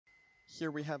Here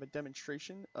we have a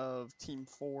demonstration of Team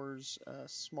 4's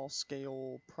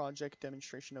small-scale project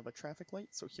demonstration of a traffic light.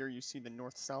 So here you see the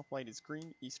north-south light is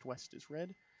green, east-west is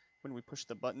red. When we push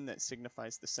the button that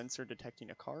signifies the sensor detecting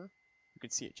a car, you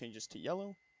can see it changes to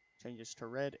yellow, changes to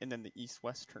red, and then the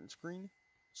east-west turns green,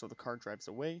 so the car drives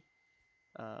away.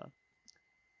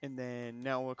 And then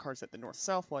now a car's at the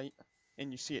north-south light,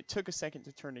 and you see it took a second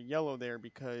to turn to yellow there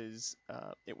because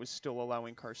it was still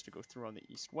allowing cars to go through on the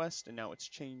east-west, and now it's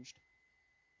changed.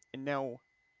 And now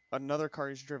another car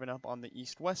is driven up on the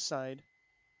east-west side,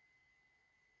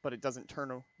 but it doesn't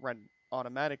turn red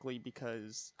automatically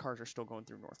because cars are still going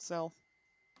through north-south.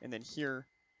 And then here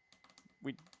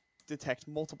we detect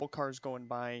multiple cars going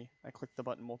by. I clicked the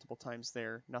button multiple times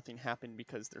there. Nothing happened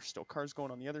because there's still cars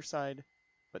going on the other side,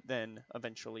 but then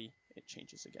eventually it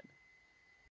changes again.